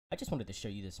I just wanted to show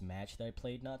you this match that I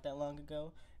played not that long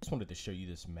ago.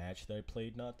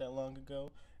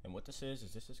 And what this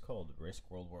is this is called Risk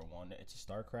WW1. It's a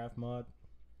Starcraft mod.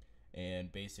 And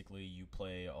basically you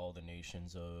play all the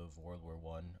nations of World War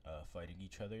One fighting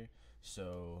each other.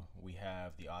 So we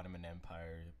have the Ottoman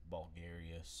Empire,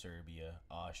 Bulgaria, Serbia,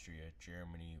 Austria,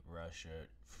 Germany, Russia,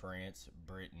 France,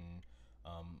 Britain,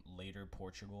 later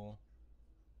Portugal,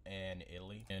 and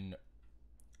Italy. And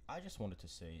I just wanted to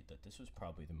say that this was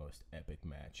probably the most epic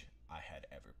match I had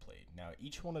ever played. Now,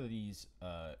 each one of these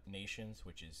nations,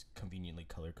 which is conveniently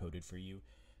color-coded for you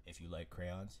if you like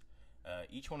crayons,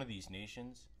 each one of these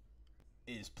nations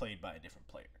is played by a different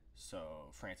player. So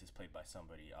France is played by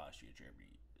somebody, Austria,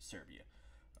 Germany, Serbia.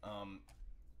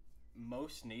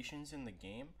 Most nations in the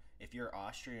game, if you're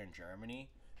Austria and Germany,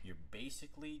 you're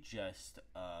basically just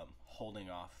holding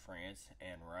off France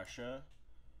and Russia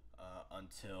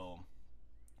until...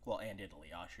 Well, and Italy.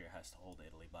 Austria has to hold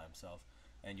Italy by himself.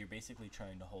 And you're basically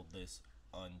trying to hold this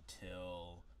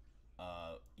until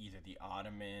either the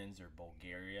Ottomans or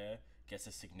Bulgaria gets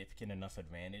a significant enough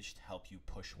advantage to help you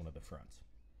push one of the fronts.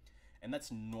 And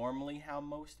that's normally how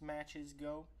most matches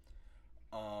go.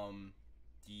 For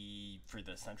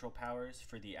the Central Powers,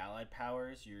 for the Allied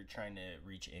Powers, you're trying to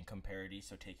reach income parity,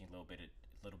 so taking a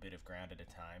little bit of ground at a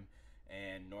time.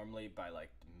 And normally by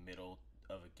like the middle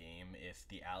of a game, if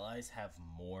the Allies have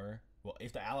more, well,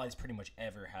 if the Allies pretty much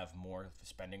ever have more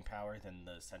spending power than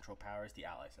the Central Powers, the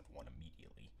Allies have won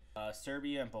immediately.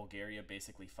 Serbia and Bulgaria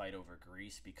basically fight over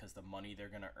Greece because the money they're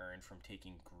going to earn from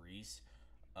taking Greece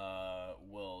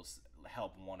will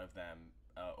help one of them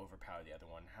overpower the other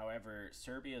one. However,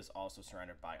 Serbia is also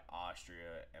surrounded by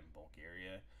Austria and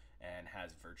Bulgaria and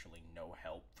has virtually no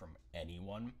help from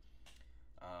anyone.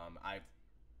 I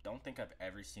don't think I've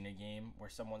ever seen a game where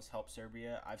someone's helped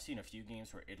Serbia. I've seen a few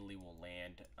games where Italy will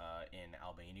land in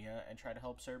Albania and try to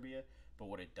help Serbia, but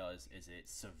what it does is it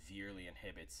severely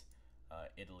inhibits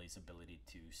Italy's ability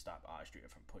to stop Austria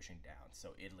from pushing down.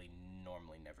 So Italy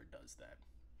normally never does that.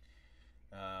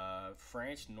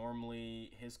 France,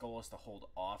 normally his goal is to hold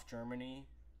off Germany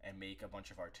and make a bunch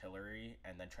of artillery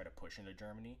and then try to push into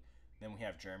Germany. Then we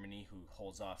have Germany, who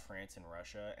holds off France and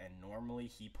Russia, and normally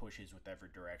he pushes whichever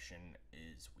direction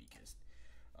is weakest.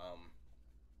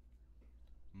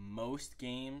 Most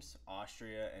games,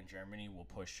 Austria and Germany will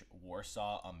push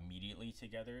Warsaw immediately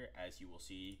together, as you will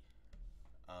see.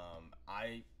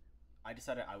 I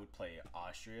decided I would play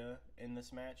Austria in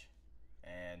this match,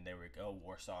 and there we go,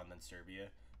 Warsaw and then Serbia.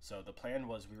 So the plan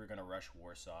was we were going to rush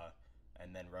Warsaw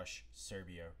and then rush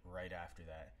Serbia right after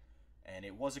that, and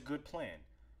it was a good plan.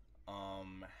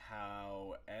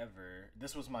 However,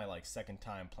 this was my second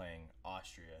time playing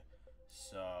Austria,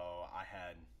 so I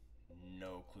had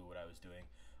no clue what I was doing.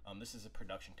 This is a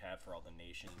production tab for all the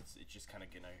nations. It's just kind of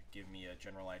gonna give me a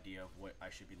general idea of what I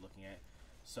should be looking at.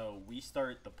 So we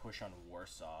start the push on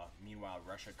Warsaw. Meanwhile,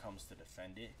 Russia comes to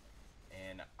defend it,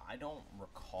 and I don't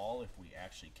recall if we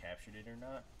actually captured it or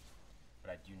not, but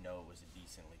I do know it was a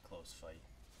decently close fight.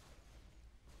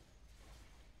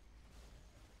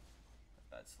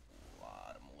 That's a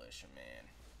lot of militia, man.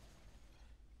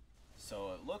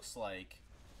 So it looks like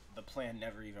the plan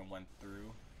never even went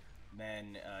through.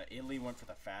 Then Italy went for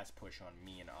the fast push on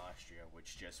me and Austria,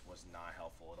 which just was not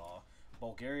helpful at all.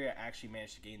 Bulgaria actually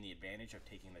managed to gain the advantage of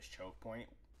taking this choke point,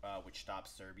 which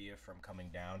stops Serbia from coming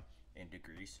down into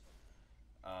Greece.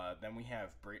 Then we have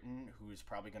Britain, who is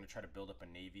probably going to try to build up a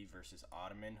navy, versus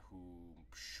Ottoman, who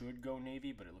should go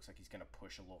navy, but it looks like he's going to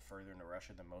push a little further into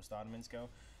Russia than most Ottomans go.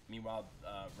 Meanwhile,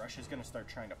 Russia's going to start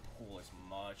trying to pull as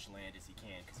much land as he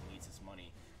can because he needs his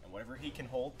money. And whatever he can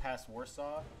hold past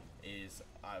Warsaw is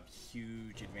a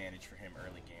huge advantage for him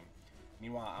early game.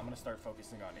 Meanwhile, I'm going to start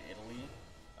focusing on Italy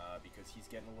because he's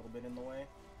getting a little bit in the way.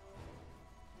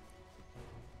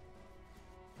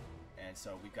 And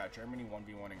so we've got Germany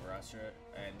 1v1ing Russia,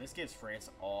 and this gives France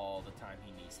all the time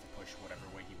he needs to push whatever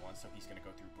way he wants. So he's going to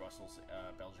go through Brussels,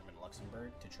 Belgium, and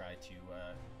Luxembourg to try to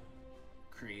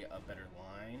create a better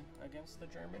line against the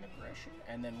German aggression.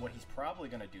 And then what he's probably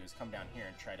going to do is come down here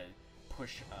and try to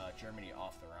push Germany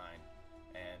off the Rhine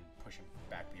and push him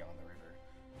back beyond the river.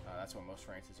 That's what most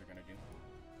Frances are going to do.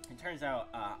 It turns out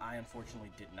I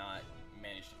unfortunately did not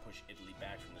manage to push Italy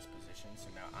back from this position, so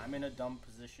now I'm in a dumb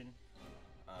position.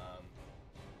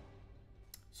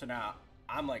 So now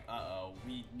I'm like, uh-oh,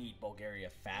 we need Bulgaria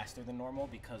faster than normal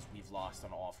because we've lost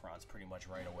on all fronts pretty much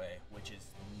right away, which is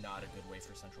not a good way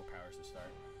for Central Powers to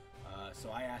start. So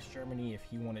I asked Germany if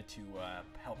he wanted to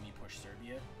help me push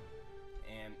Serbia,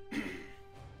 and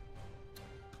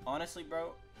honestly,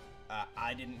 bro,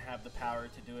 I didn't have the power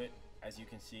to do it. As you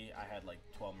can see, I had like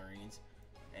 12 Marines,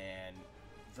 and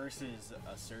versus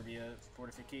a Serbia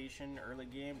fortification early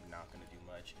game, not going to do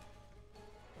much.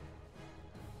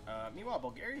 Meanwhile,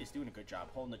 Bulgaria is doing a good job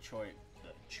holding the choke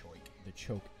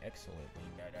excellently,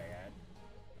 might I add.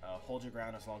 Hold your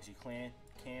ground as long as you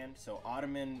can. So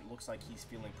Ottoman looks like he's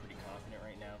feeling pretty confident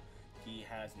right now. He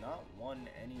has not won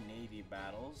any navy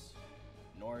battles,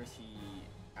 nor is he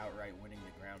outright winning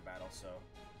the ground battle, so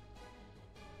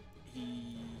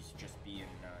he's just being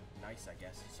nice, I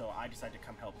guess. So I decided to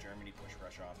come help Germany push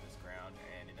Russia off this ground,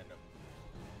 and it ended up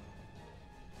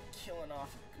killing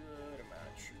off a good amount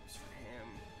of troops for him.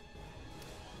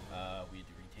 We had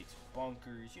to retake some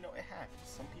bunkers. You know, it happens.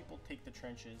 Some people take the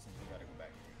trenches, and we gotta go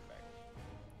back and take it back.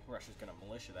 Russia's gonna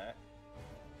militia that.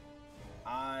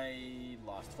 I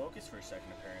lost focus for a second,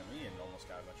 apparently, and almost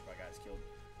got a bunch of my guys killed.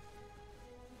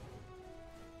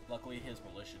 Luckily, his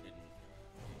militia didn't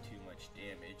do too much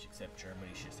damage, except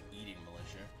Germany's just eating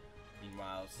militia.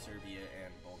 Meanwhile, Serbia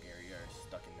and Bulgaria are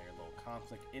stuck in their little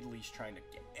conflict. Italy's trying to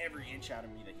get every inch out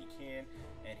of me that he can,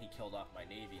 and he killed off my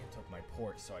navy and took my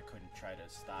port, so I couldn't try to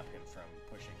stop him from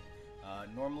pushing.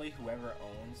 Normally, whoever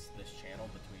owns this channel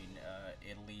between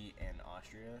Italy and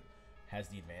Austria has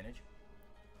the advantage.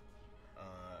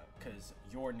 Because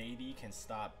your navy can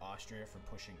stop Austria from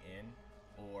pushing in,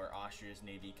 or Austria's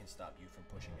navy can stop you from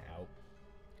pushing out.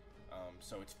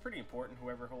 So it's pretty important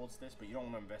whoever holds this, but you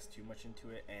don't want to invest too much into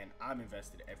it, and I'm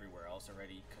invested everywhere else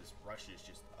already because Russia is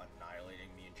just annihilating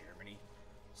me in Germany.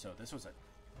 So this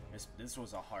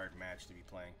was a hard match to be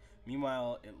playing.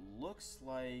 Meanwhile, it looks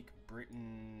like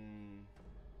Britain...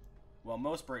 Well,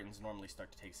 most Britons normally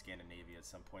start to take Scandinavia at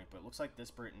some point, but it looks like this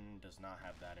Britain does not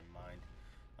have that in mind.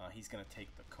 He's going to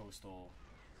take the coastal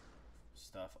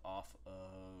stuff off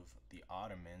of the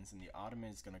Ottomans, and the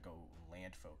Ottomans going to go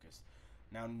land focused.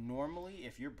 Now, normally,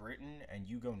 if you're Britain and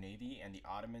you go Navy and the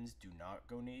Ottomans do not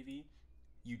go Navy,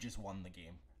 you just won the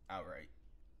game outright.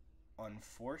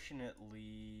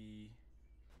 Unfortunately,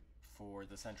 for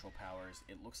the Central Powers,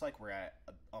 it looks like we're at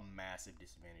a massive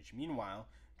disadvantage. Meanwhile,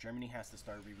 Germany has to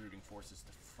start rerouting forces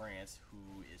to France,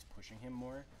 who is pushing him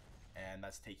more, and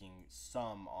that's taking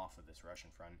some off of this Russian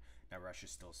front. Now,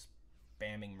 Russia's still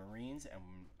spamming Marines, and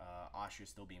Austria's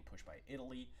still being pushed by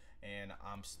Italy, and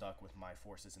I'm stuck with my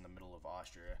forces in the middle of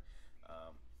Austria,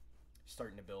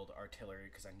 starting to build artillery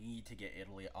because I need to get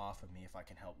Italy off of me if I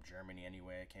can help Germany any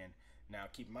way I can. Now,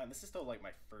 keep in mind, this is still like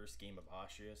my first game of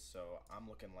Austria, so I'm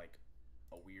looking like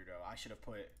a weirdo. I should have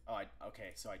put...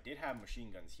 okay, so I did have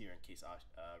machine guns here in case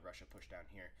Russia pushed down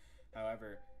here.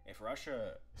 However, if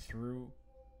Russia threw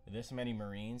this many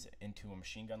Marines into a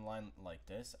machine gun line like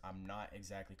this, I'm not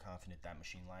exactly confident that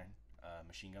machine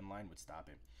gun line would stop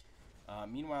it.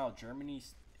 Meanwhile, Germany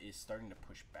is starting to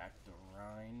push back the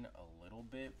Rhine a little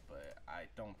bit, but I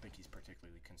don't think he's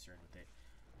particularly concerned with it.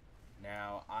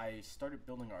 Now, I started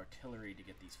building artillery to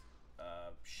get these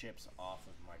ships off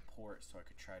of my port so I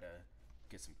could try to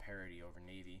get some parity over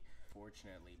Navy.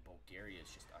 Fortunately, Bulgaria is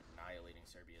just annihilating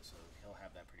Serbia, so he'll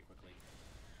have that pretty quickly.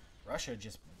 Russia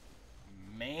just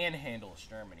manhandles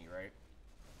Germany, right?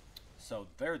 So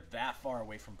they're that far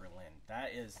away from Berlin.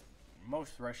 That is,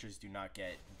 most Russians do not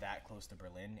get that close to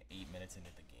Berlin 8 minutes into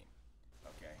the game.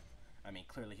 Okay, I mean,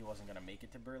 clearly he wasn't going to make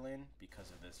it to Berlin because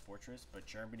of this fortress, but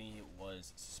Germany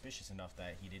was suspicious enough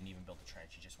that he didn't even build a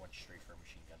trench. He just went straight for a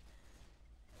machine gun.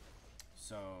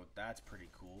 So that's pretty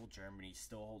cool. Germany's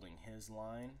still holding his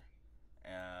line.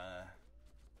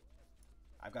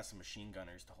 I've got some machine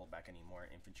gunners to hold back any more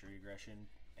infantry aggression,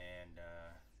 and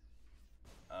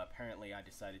apparently I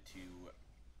decided to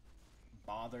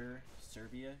bother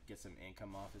Serbia, get some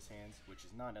income off his hands, which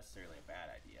is not necessarily a bad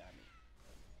idea. I mean,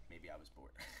 maybe I was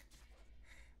bored.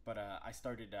 But I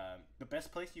started... the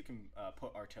best place you can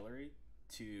put artillery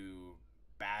to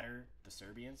batter the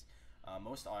Serbians,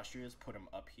 most Austrians put them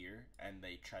up here, and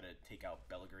they try to take out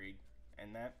Belgrade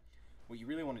and that. What you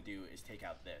really want to do is take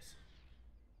out this.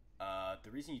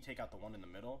 The reason you take out the one in the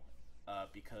middle,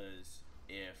 because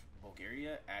if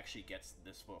Bulgaria actually gets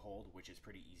this foothold, which is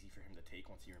pretty easy for him to take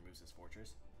once he removes his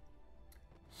fortress,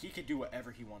 he could do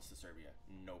whatever he wants to Serbia,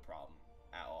 no problem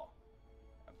at all.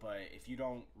 But if you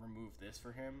don't remove this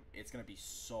for him, it's going to be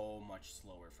so much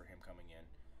slower for him coming in.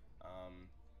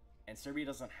 And Serbia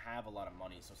doesn't have a lot of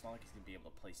money, so it's not like he's going to be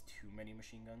able to place too many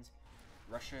machine guns.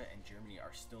 Russia and Germany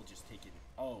are still just taking...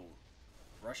 Oh,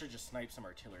 Russia just sniped some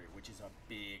artillery, which is a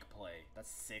big play.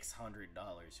 That's $600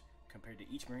 compared to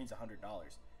each Marine's $100.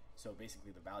 So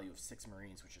basically the value of 6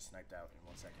 Marines, which is sniped out in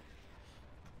 1 second.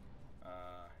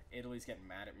 Italy's getting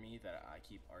mad at me that I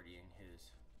keep RDing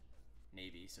his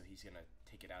navy, so he's going to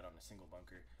take it out on a single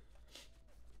bunker.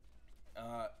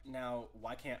 Now,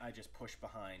 why can't I just push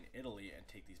behind Italy and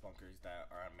take these bunkers that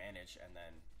are unmanaged and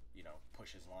then you know,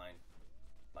 push his line,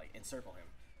 like encircle him.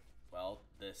 Well,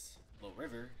 this little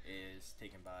river is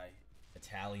taken by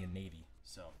Italian Navy,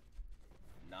 so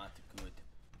not good.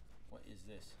 What is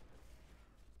this?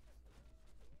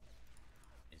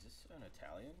 Is this an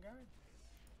Italian guy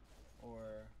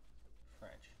or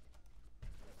French?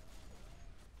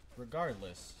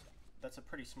 Regardless, that's a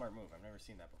pretty smart move. I've never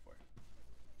seen that before.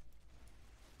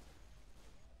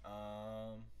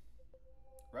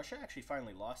 Russia actually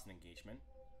finally lost an engagement.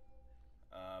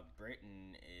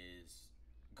 Britain is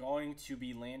going to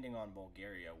be landing on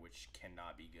Bulgaria, which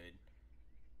cannot be good.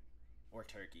 Or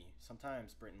Turkey.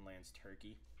 Sometimes Britain lands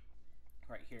Turkey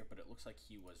right here, but it looks like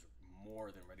he was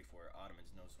more than ready for it.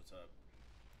 Ottomans knows what's up.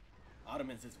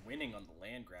 Ottomans is winning on the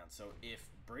land ground, so if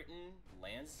Britain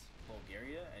lands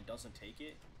Bulgaria and doesn't take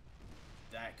it,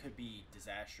 that could be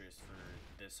disastrous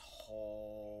for this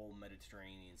whole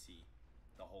Mediterranean Sea.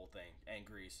 The whole thing. And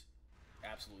Greece.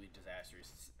 Absolutely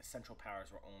disastrous. Central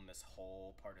Powers will own this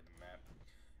whole part of the map,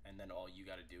 and then all you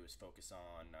gotta do is focus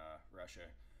on Russia.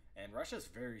 And Russia's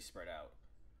very spread out.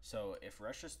 So if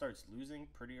Russia starts losing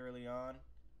pretty early on,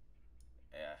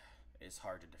 it's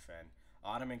hard to defend.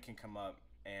 Ottoman can come up,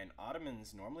 and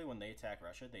Ottomans, normally when they attack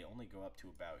Russia, they only go up to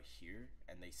about here,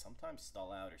 and they sometimes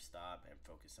stall out or stop and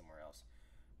focus somewhere else,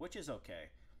 which is okay.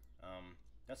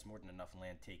 That's more than enough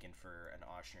land taken for an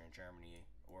Austrian Germany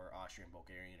or Austrian,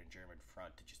 Bulgarian, and German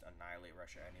front to just annihilate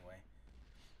Russia anyway.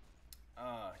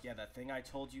 Yeah, that thing I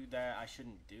told you that I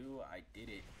shouldn't do, I did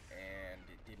it, and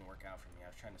it didn't work out for me. I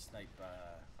was trying to snipe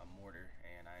a mortar,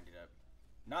 and I ended up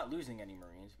not losing any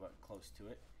Marines, but close to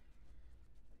it.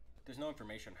 There's no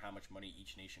information on how much money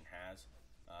each nation has.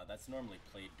 That's normally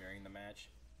played during the match,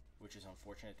 which is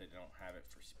unfortunate that they don't have it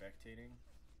for spectating.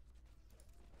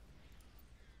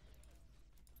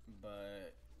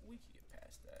 But we can get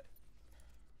past that.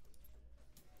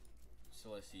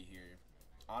 So let's see here.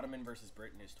 Ottoman versus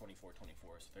Britain is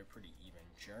 24-24, so they're pretty even.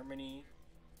 Germany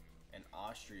and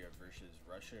Austria versus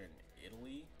Russia and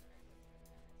Italy.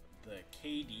 The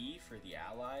KD for the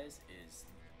Allies is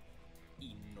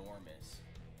enormous.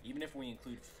 Even if we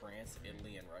include France,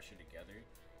 Italy, and Russia together,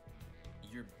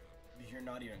 you're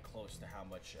not even close to how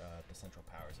much the Central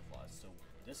Powers have lost. So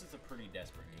this is a pretty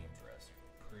desperate game for us.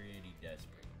 Pretty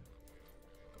desperate.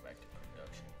 Go back to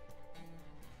production.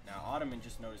 Now, Ottoman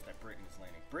just noticed that Britain is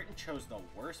landing. Britain chose the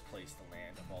worst place to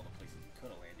land of all the places he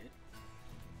could have landed.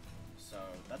 So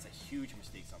that's a huge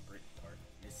mistake on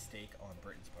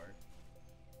Britain's part.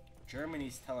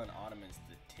 Germany's telling Ottomans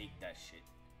to take that shit.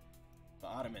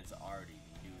 But Ottomans already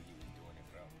knew he was doing it,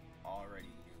 bro.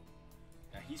 Already knew.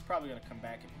 Now, he's probably going to come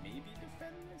back and maybe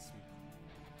defend this.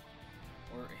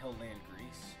 Or he'll land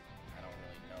Greece. I don't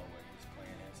really know what his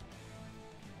plan is.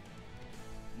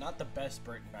 Not the best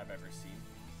Britain I've ever seen.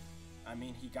 I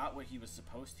mean, he got what he was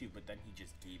supposed to, but then he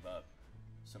just gave up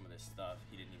some of this stuff.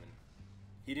 He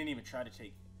didn't even try to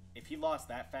take. If he lost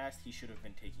that fast, he should have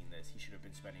been taking this. He should have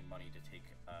been spending money to take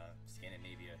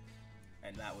Scandinavia,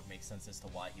 and that would make sense as to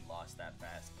why he lost that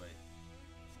fast. But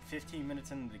 15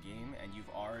 minutes into the game, and you've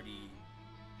already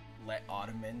let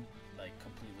Ottoman like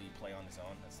completely play on his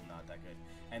own. That's not that good.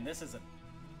 And this is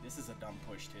a dumb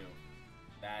push too.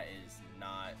 That is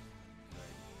not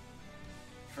good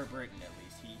for Britain, at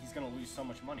least. He's going to lose so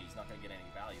much money. He's not going to get any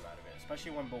value out of it,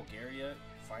 especially when Bulgaria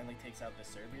finally takes out this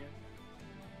Serbia.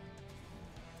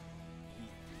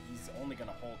 He's only going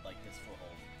to hold like this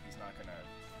foothold. He's not going to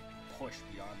push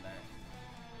beyond that.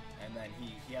 And then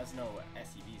he has no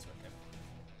SCVs with him.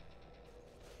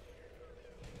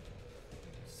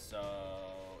 So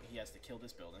he has to kill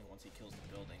this building. Once he kills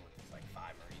the building with his like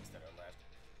 5 Marines that are left,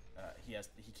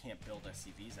 he can't build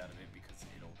SCVs out of it because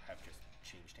it'll have just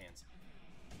changed hands.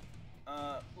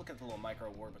 Look at the little micro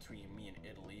war between me and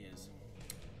Italy is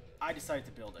I decided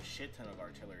to build a shit ton of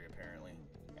artillery apparently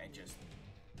and just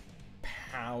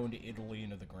pound Italy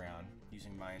into the ground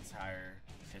using my entire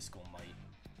fiscal might.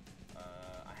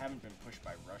 I haven't been pushed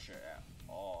by Russia at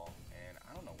all, and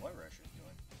I don't know what Russia's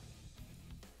doing.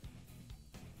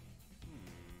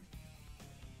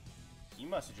 He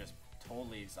must have just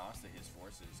totally exhausted his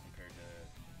forces compared to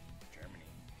Germany.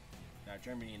 Now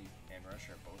Germany and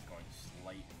Russia are both going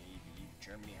slight navy.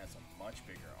 Germany has a much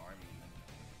bigger army than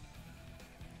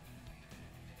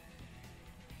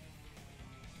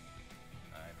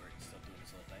Britain's still doing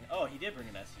his little thing. Oh, he did bring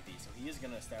an SCV, so he is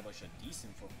going to establish a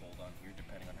decent foothold on here,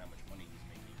 depending on how much money he's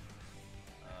making.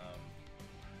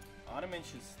 Ottoman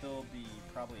should still be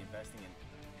probably investing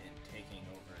in taking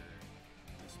over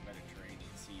this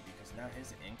Mediterranean Sea, because now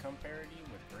his income parity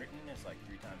with Britain is like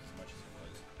 3 times as much as it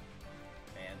was.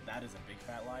 And that is a big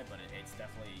fat lie, but it's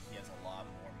definitely, he has a lot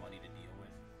more money to deal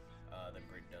with than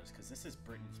Britain does, because this is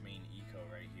Britain's main eco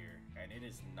right here, and it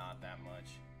is not that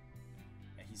much.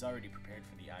 And he's already prepared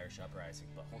for the Irish uprising,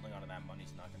 but holding on to that money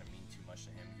is not going to mean too much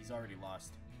to him. He's already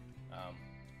lost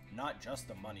not just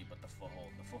the money, but the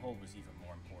foothold. The foothold was even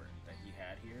more important that he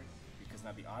had here, because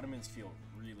now the Ottomans feel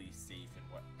really safe in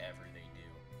whatever they do,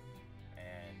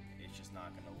 and it's just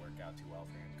not going to work out too well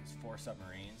for him, because 4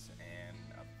 submarines and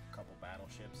a couple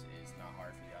battleships is not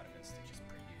hard for the Ottomans to just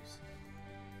produce.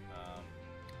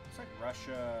 Looks like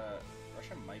Russia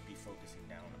might be focusing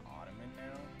down Ottoman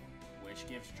now, which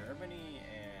gives Germany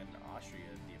and Austria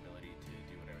the ability to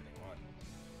do whatever they want.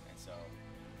 And so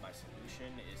my solution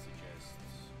is to just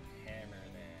hammer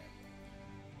them.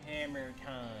 Hammer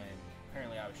time.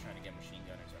 Apparently I was trying to get machine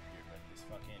gunners up here, but this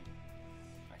fucking,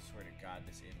 I swear to God,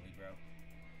 this Italy, bro,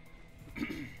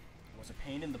 was a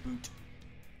pain in the boot.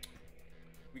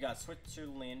 We got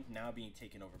Switzerland now being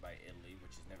taken over by Italy,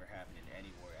 which has never happened in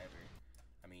any war ever.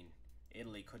 I mean,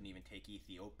 Italy couldn't even take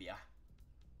Ethiopia.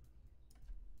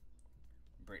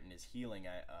 Britain is healing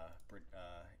at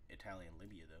Italian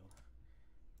Libya,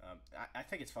 though. I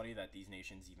think it's funny that these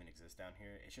nations even exist down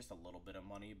here. It's just a little bit of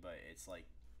money, but it's like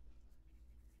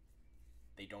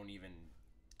they don't even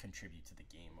contribute to the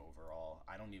game overall.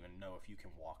 I don't even know if you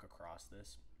can walk across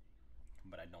this,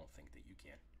 but I don't think that you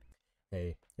can.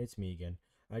 Hey, it's me again.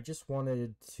 I just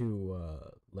wanted to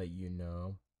let you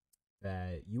know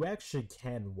that you actually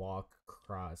can walk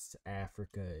across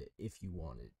Africa if you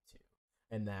wanted to.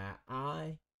 And that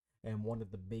I am one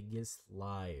of the biggest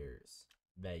liars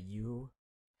that you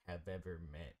have ever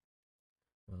met.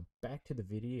 Back to the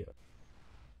video.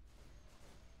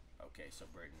 Okay, so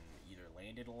Britain either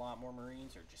landed a lot more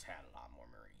Marines or just had a lot more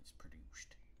Marines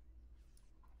produced.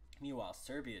 Meanwhile,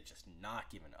 Serbia just not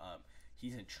giving up.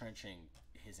 He's entrenching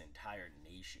his entire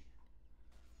nation.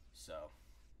 So,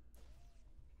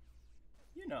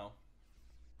 you know,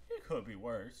 it could be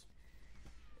worse.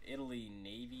 Italy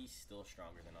Navy still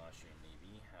stronger than Austrian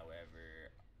Navy.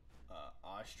 However,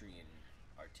 Austrian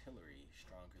artillery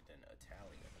stronger than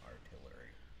Italian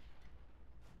artillery.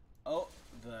 Oh,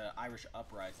 the Irish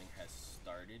uprising has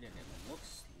started, and it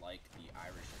looks like the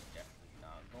Irish are definitely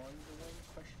not going to win,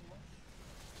 question mark?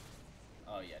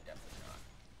 Oh yeah, definitely not.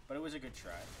 But it was a good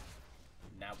try.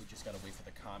 Now we just gotta wait for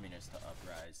the communists to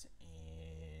uprise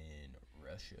in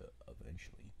Russia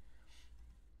eventually.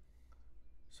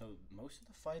 So most of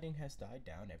the fighting has died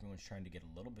down. Everyone's trying to get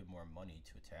a little bit more money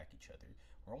to attack each other.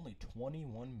 We're only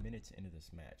 21 minutes into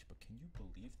this match, but can you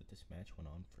believe that this match went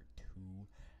on for 2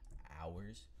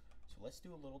 hours? So let's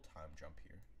do a little time jump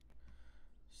here.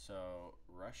 So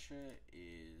Russia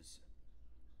is,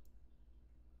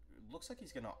 it looks like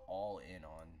he's gonna all in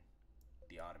on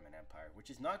the Ottoman Empire, which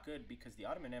is not good because the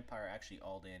Ottoman Empire actually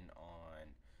alled in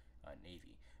on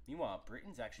Navy. Meanwhile,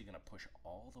 Britain's actually going to push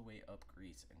all the way up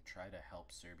Greece and try to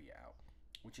help Serbia out,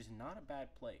 which is not a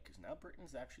bad play because now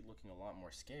Britain's actually looking a lot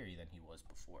more scary than he was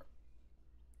before.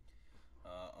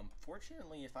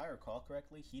 Unfortunately, if I recall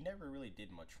correctly, he never really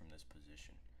did much from this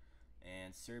position.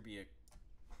 And Serbia,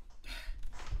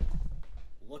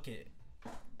 look at it.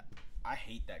 I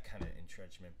hate that kind of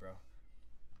entrenchment, bro.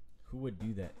 Who would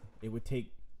do that? It would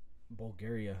take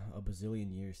Bulgaria a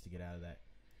bazillion years to get out of that.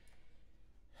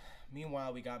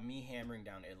 Meanwhile, we got me hammering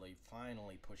down Italy,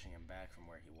 finally pushing him back from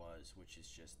where he was, which is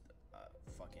just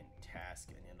a fucking task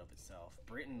in and of itself.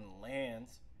 Britain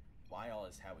lands. Why all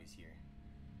his howies here?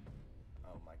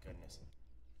 Oh my goodness.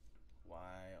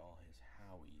 Why all his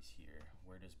howies here?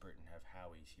 Where does Britain have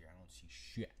howies here? I don't see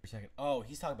shit. For a second. Oh,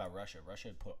 he's talking about Russia. Russia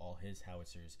had put all his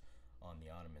howitzers on the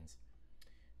Ottomans,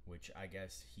 which I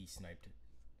guess he sniped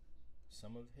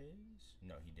some of his?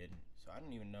 No, he didn't. So I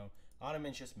don't even know.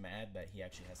 Ottoman's just mad that he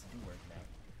actually has to do work now.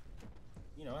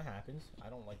 You know, it happens. I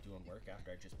don't like doing work after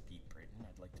I just beat Britain.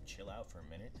 I'd like to chill out for a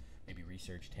minute. Maybe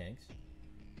research tanks.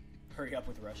 Hurry up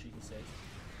with Russia, he says.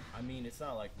 I mean, it's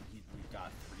not like we've got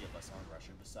 3 of us on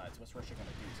Russia. Besides, what's Russia going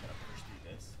to do? He's going to push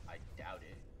through this? I doubt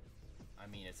it. I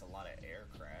mean, it's a lot of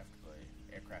aircraft, but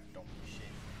aircraft don't do shit.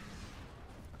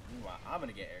 Meanwhile, I'm going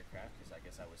to get aircraft because I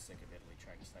guess I was sick of Italy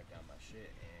trying to snipe down my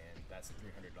shit, and that's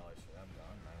 $300 for them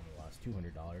gone. I only lost $200.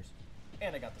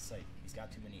 And I got the site. He's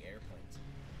got too many airplanes.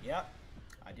 Yep,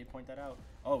 I did point that out.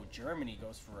 Oh, Germany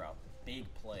goes for a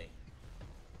big play.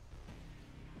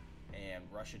 And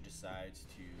Russia decides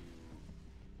to...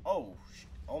 Oh,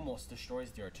 almost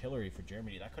destroys the artillery for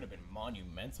Germany. That could have been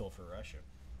monumental for Russia.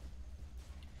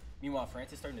 Meanwhile,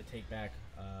 France is starting to take back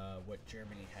what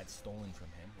Germany had stolen from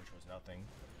him, which was nothing.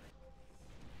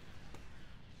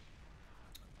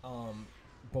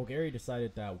 Bulgaria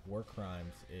decided that war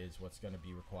crimes is what's going to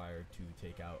be required to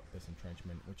take out this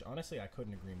entrenchment, which honestly I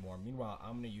couldn't agree more. Meanwhile,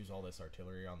 I'm going to use all this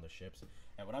artillery on the ships,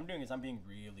 and what I'm doing is I'm being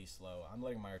really slow. I'm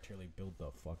letting my artillery build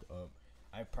the fuck up.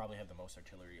 I probably have the most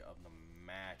artillery of the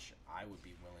match, I would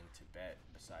be willing to bet,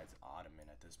 besides Ottoman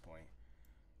at this point.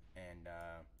 And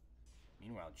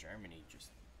meanwhile, Germany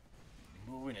just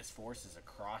moving its forces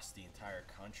across the entire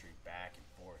country, back and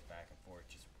forth,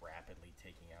 just rapidly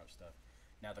taking out stuff.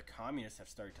 Now the communists have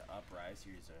started to uprise.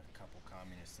 Here's a couple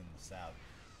communists in the south,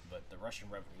 but the Russian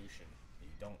Revolution, you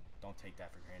don't take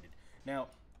that for granted. Now,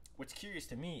 what's curious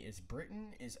to me is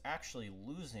Britain is actually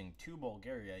losing to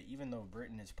Bulgaria, even though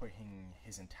Britain is putting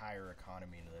his entire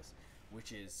economy into this,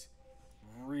 which is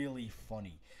really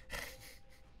funny.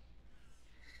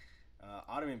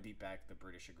 Ottoman beat back the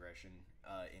British aggression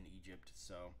in Egypt,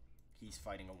 so he's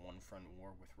fighting a one-front war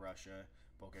with Russia.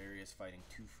 Bulgaria is fighting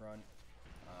two-front.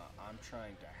 I'm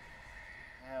trying to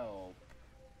help,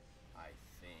 I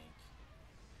think.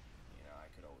 You know, I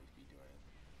could always be doing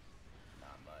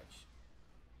not much.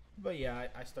 But yeah,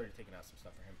 I started taking out some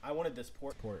stuff for him. I wanted this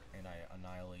port, and I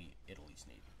annihilate Italy's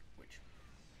navy, which,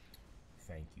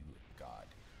 thank you,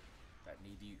 God. That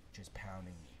navy just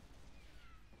pounding me.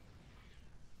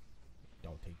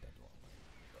 Don't take that the wrong way.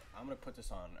 But I'm going to put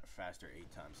this on faster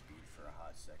 8x speed for a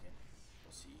hot second.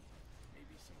 We'll see.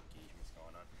 Maybe some engagements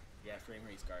going on. Yeah, frame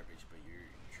rate's garbage, but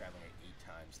you're traveling at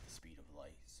 8x the speed of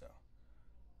light, so.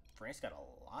 France got a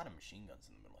lot of machine guns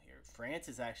in the middle here. France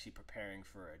is actually preparing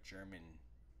for a German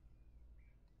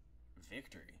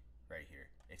victory right here.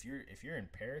 If you're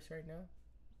in Paris right now,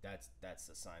 that's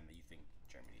a sign that you think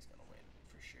Germany's gonna win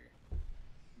for sure.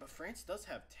 But France does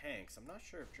have tanks. I'm not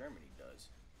sure if Germany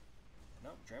does.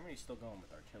 No, Germany's still going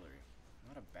with artillery.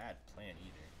 Not a bad plan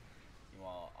either.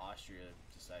 Meanwhile, Austria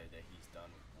decided that he's done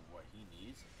what he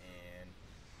needs, and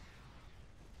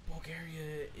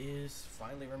Bulgaria is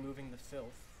finally removing the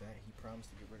filth that he promised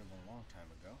to get rid of a long time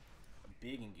ago. A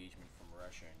big engagement from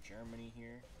Russia and Germany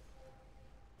here.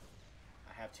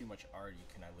 I have too much arty.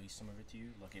 Can I lease some of it to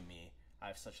you? Look at me. I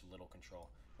have such little control.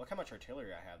 Look how much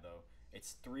artillery I have, though.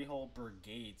 It's 3 whole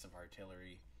brigades of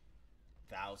artillery.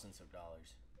 Thousands of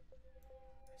dollars.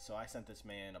 So I sent this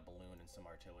man a balloon and some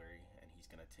artillery, and he's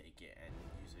going to take it and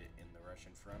use it in the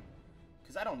Russian front.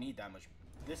 Because I don't need that much.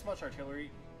 This much artillery,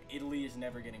 Italy is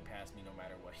never getting past me no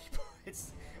matter what he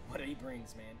puts, what he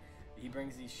brings, man. He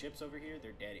brings these ships over here,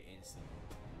 they're dead instantly.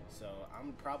 So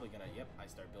I'm probably going to, I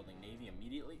start building navy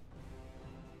immediately.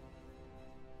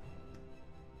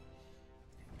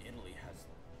 Italy has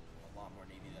a lot more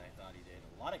navy than I thought he did.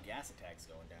 A lot of gas attacks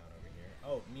going down over here.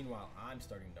 Oh, meanwhile, I'm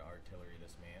starting to artillery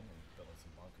this man and building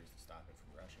some bunkers to stop him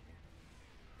from rushing me.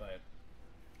 But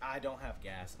I don't have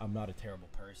gas. I'm not a terrible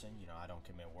person. You know, I don't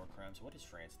commit war crimes. What is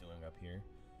France doing up here?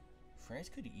 France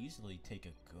could easily take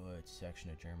a good section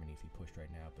of Germany if he pushed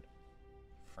right now, but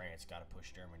France gotta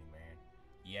push Germany, man.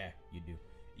 Yeah, you do.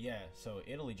 Yeah, so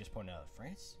Italy just pointed out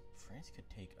France could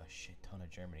take a shit ton of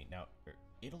Germany. Now,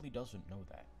 Italy doesn't know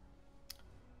that,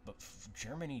 but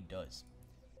Germany does.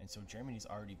 And so Germany's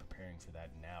already preparing for that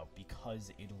now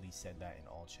because Italy said that in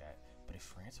all chat. But if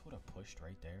France would have pushed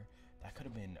right there, that could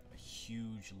have been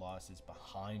huge losses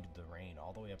behind the Rhine,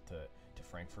 all the way up to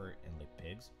Frankfurt and Lake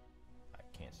Pigs. I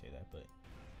can't say that, but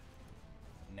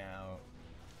now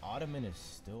Ottoman is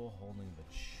still holding the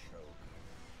choke.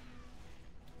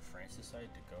 France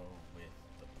decided to go with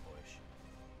the push,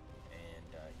 and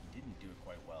he didn't do it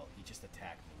quite well. He just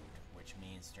attack moved, which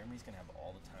means Germany's going to have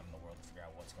all the time in the world to figure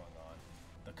out what's going on.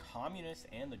 The communists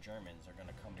and the Germans are going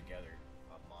to come together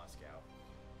on Moscow,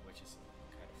 which is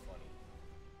kind of funny.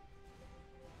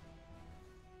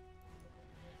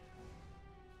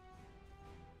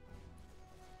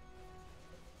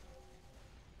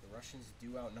 The Russians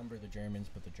do outnumber the Germans,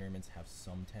 but the Germans have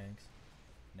some tanks.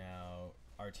 Now,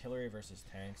 artillery versus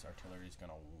tanks, artillery is going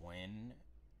to win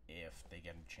if they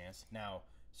get a chance. Now,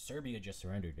 Serbia just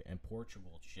surrendered, and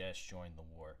Portugal just joined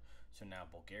the war. So now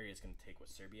Bulgaria is going to take what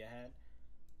Serbia had.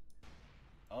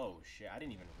 Oh shit, I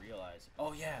didn't even realize.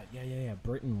 Oh yeah.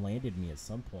 Britain landed me at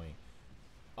some point.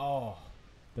 Oh,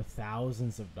 the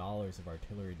thousands of dollars of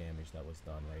artillery damage that was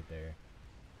done right there.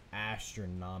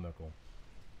 Astronomical.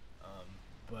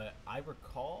 But I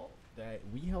recall that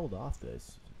we held off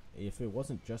this. If it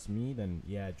wasn't just me, then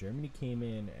yeah, Germany came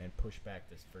in and pushed back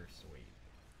this first wave.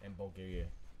 And Bulgaria.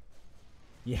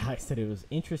 Yeah, I said it was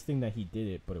interesting that he did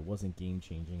it, but it wasn't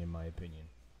game-changing in my opinion.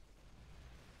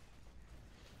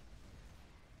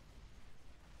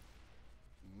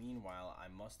 Meanwhile, I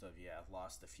must have,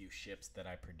 lost a few ships that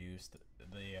I produced.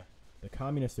 The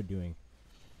communists are doing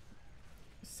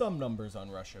some numbers on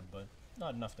Russia, but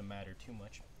not enough to matter too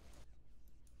much.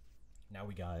 Now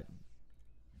we got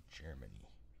Germany.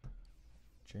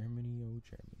 Germany, oh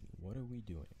Germany, what are we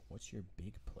doing? What's your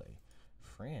big play?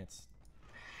 France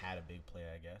had a big play,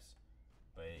 I guess,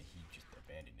 but he just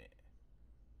abandoned it.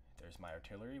 There's my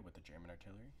artillery with the German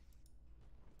artillery.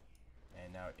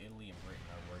 And now Italy and Britain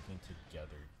are working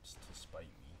together to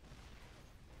spite me.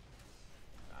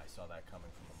 I saw that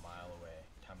coming from a mile away.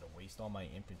 Time to waste all my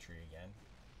infantry again.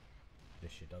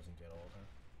 This shit doesn't get old, huh?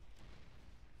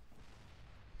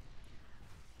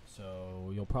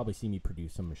 So you'll probably see me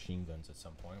produce some machine guns at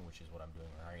some point, which is what I'm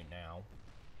doing right now.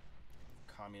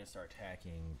 Communists are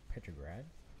attacking Petrograd,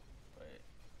 but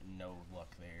no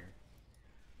luck there.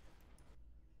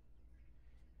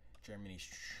 Germany's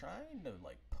trying to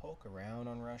like poke around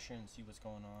on Russia and see what's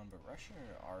going on, but Russia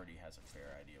already has a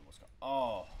fair idea of what's going on.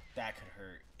 Oh, that could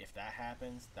hurt. If that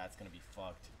happens, that's gonna be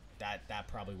fucked. That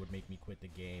probably would make me quit the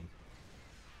game.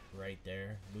 Right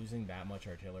there, losing that much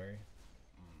artillery.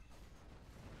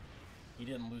 He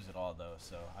didn't lose it all though,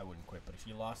 so I wouldn't quit. But if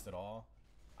he lost it all,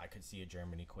 I could see a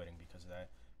Germany quitting because of that.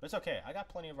 But it's okay. I got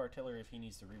plenty of artillery if he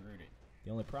needs to reroute it.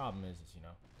 The only problem is you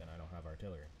know, then I don't have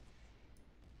artillery.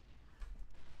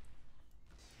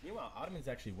 Meanwhile, Ottoman's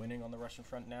actually winning on the Russian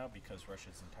front now because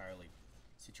Russia's entirely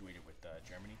situated with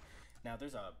Germany. Now,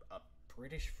 there's a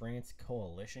British-France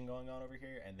coalition going on over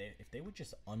here, and if they would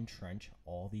just untrench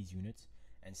all these units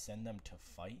and send them to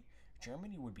fight,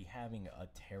 Germany would be having a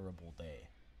terrible day.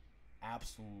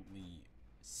 Absolutely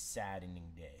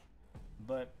saddening day.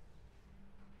 But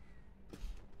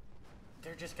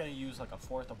they're just going to use like a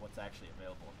fourth of what's actually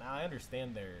available. Now, I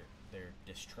understand their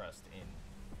distrust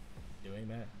in doing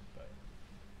that, but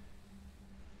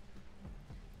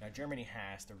now Germany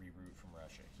has to reroute from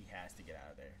Russia. He has to get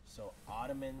out of there. So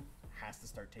Ottoman has to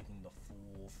start taking the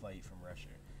full fight from Russia.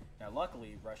 Now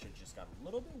luckily Russia just got a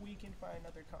little bit weakened by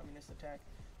another communist attack,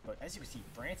 but as you can see,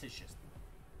 France is just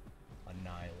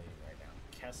annihilating right now.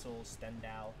 Kessel,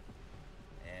 Stendhal,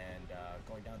 and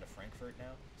going down to Frankfurt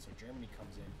now. So Germany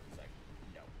comes in, he's like,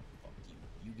 no, fuck you.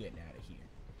 You getting out of here.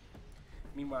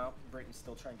 Meanwhile, Britain's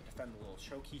still trying to defend the little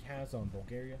choke he has on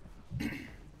Bulgaria.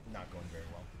 Not going very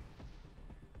well.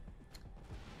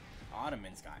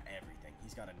 Ottoman's got everything.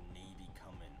 He's got a navy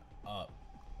coming up.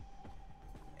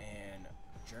 And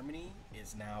Germany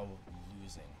is now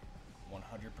losing. 100%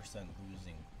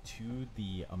 losing to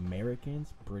the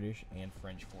Americans, British, and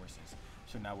French forces.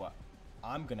 So now what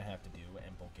I'm going to have to do,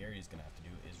 and Bulgaria's going to have to do,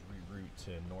 is reroute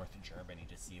to North Germany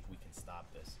to see if we can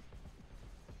stop this.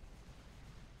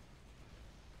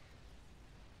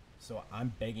 So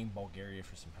I'm begging Bulgaria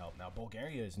for some help. Now,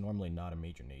 Bulgaria is normally not a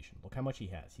major nation. Look how much he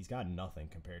has. He's got nothing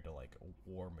compared to, like,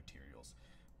 war materials.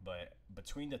 But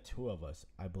between the two of us,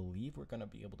 I believe we're going to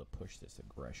be able to push this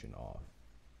aggression off.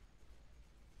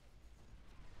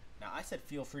 Now, I said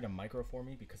feel free to micro for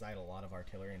me because I had a lot of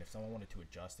artillery, and if someone wanted to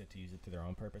adjust it to use it to their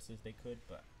own purposes, they could.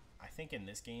 But I think in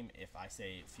this game, if I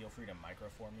say feel free to micro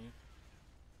for me,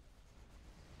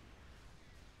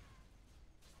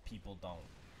 people don't.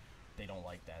 They don't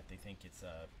like that. They think it's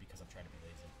because I'm trying to be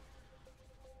lazy.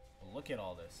 But look at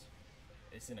all this.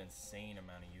 It's an insane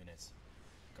amount of units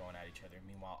going at each other.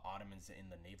 Meanwhile, Ottoman's in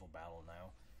the naval battle now.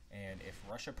 And if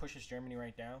Russia pushes Germany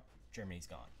right now, Germany's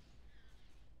gone.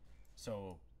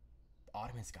 So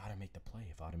Ottoman's got to make the play.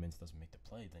 If Ottomans doesn't make the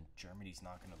play, then Germany's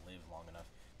not going to live long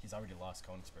enough. He's already lost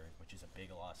Königsberg, which is a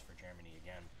big loss for Germany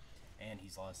again. And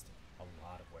he's lost a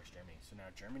lot of West Germany. So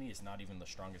now Germany is not even the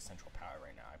strongest central power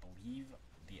right now. I believe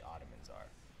the Ottomans are.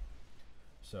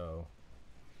 So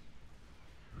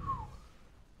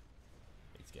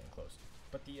it's getting close.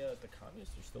 But the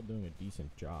communists are still doing a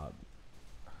decent job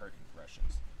hurting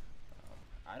Russians.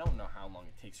 I don't know how long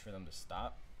it takes for them to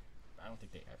stop. I don't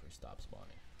think they ever stop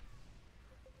spawning.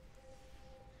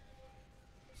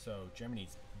 So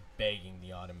Germany's begging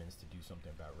the Ottomans to do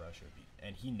something about Russia,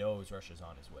 and he knows Russia's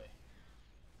on his way.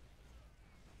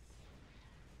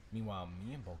 Meanwhile,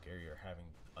 me and Bulgaria are having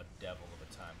a devil of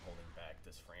a time holding back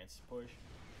this France push.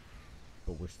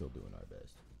 But we're still doing our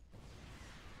best.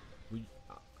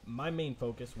 My main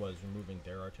focus was removing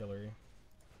their artillery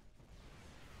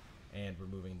and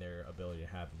removing their ability to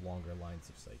have longer lines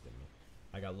of sight than me.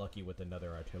 I got lucky with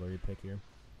another artillery pick here.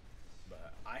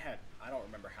 But I don't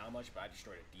remember how much, but I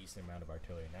destroyed a decent amount of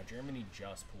artillery. Now Germany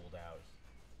just pulled out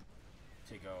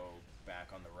to go back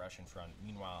on the Russian front.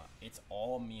 Meanwhile, it's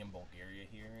all me and Bulgaria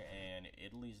here, and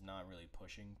Italy's not really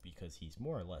pushing because he's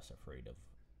more or less afraid of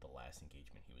the last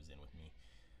engagement he was in with me.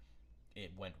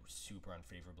 It went super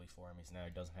unfavorably for him. Now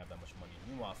he doesn't have that much money.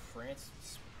 Meanwhile, France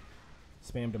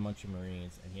spammed a bunch of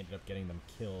Marines, and he ended up getting them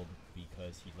killed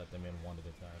because he let them in one at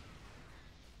a time.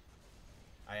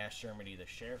 I asked Germany to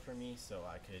share for me so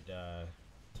I could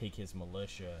take his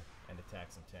militia and attack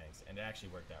some tanks, and it actually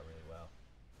worked out really well.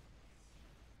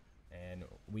 And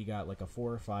we got like a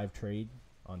 4 or 5 trade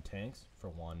on tanks for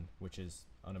 1, which is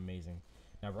unamazing.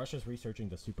 Now Russia's researching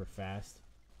the super fast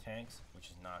tanks, which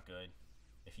is not good.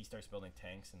 If he starts building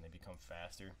tanks and they become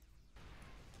faster,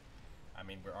 I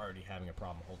mean, we're already having a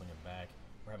problem holding him back.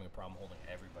 We're having a problem holding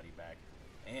everybody back.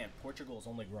 And Portugal is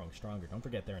only growing stronger. Don't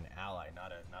forget they're an ally,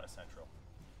 not a central.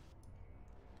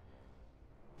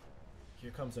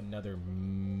 Here comes another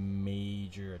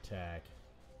major attack.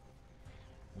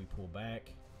 We pull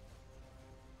back.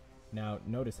 Now,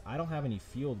 notice I don't have any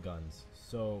field guns.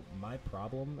 So my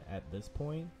problem at this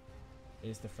point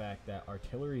is the fact that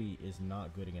artillery is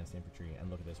not good against infantry.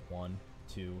 And look at this. 1,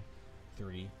 2,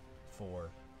 3, 4,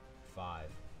 5.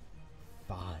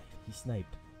 5. He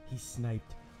sniped. He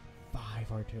sniped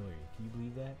 5 artillery. Can you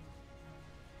believe that?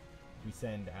 We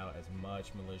send out as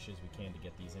much militia as we can to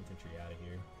get these infantry out of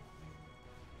here.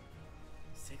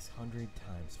 600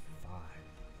 times 5.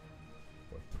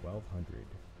 Or 1,200.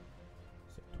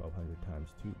 So 1,200 times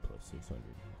 2 plus 600.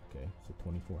 Okay, so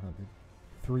 2,400.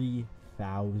 $3,000.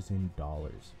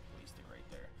 Placed it right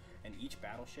there. And each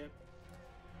battleship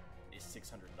is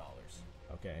 $600.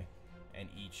 Okay, and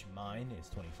each mine is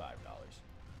 $25.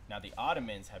 Now the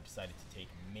Ottomans have decided to take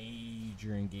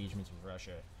major engagements with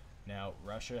Russia. Now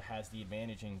Russia has the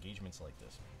advantage in engagements like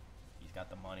this. He's got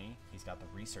the money, he's got the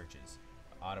researches.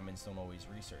 The Ottomans don't always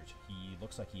research. He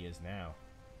looks like he is now,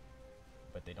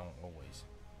 but they don't always.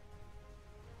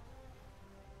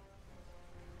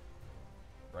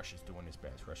 Russia's doing his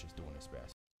best. Russia's doing his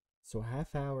best. So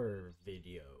half-hour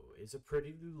video is a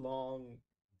pretty long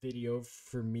video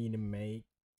for me to make,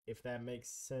 if that makes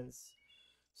sense.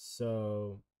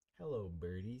 So, hello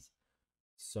birdies.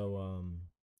 So,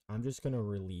 I'm just gonna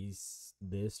release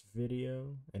this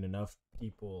video, and enough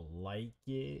people like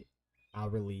it, I'll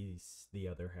release the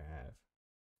other half.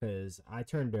 Because I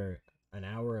turned an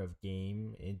hour of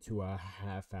game into a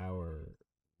half-hour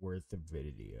worth of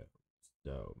video.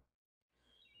 So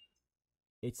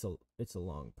it's a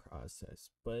long process.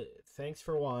 But thanks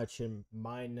for watching.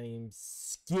 My name's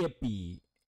Skippy,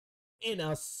 and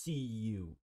I'll see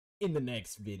you in the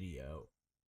next video.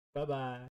 Bye bye.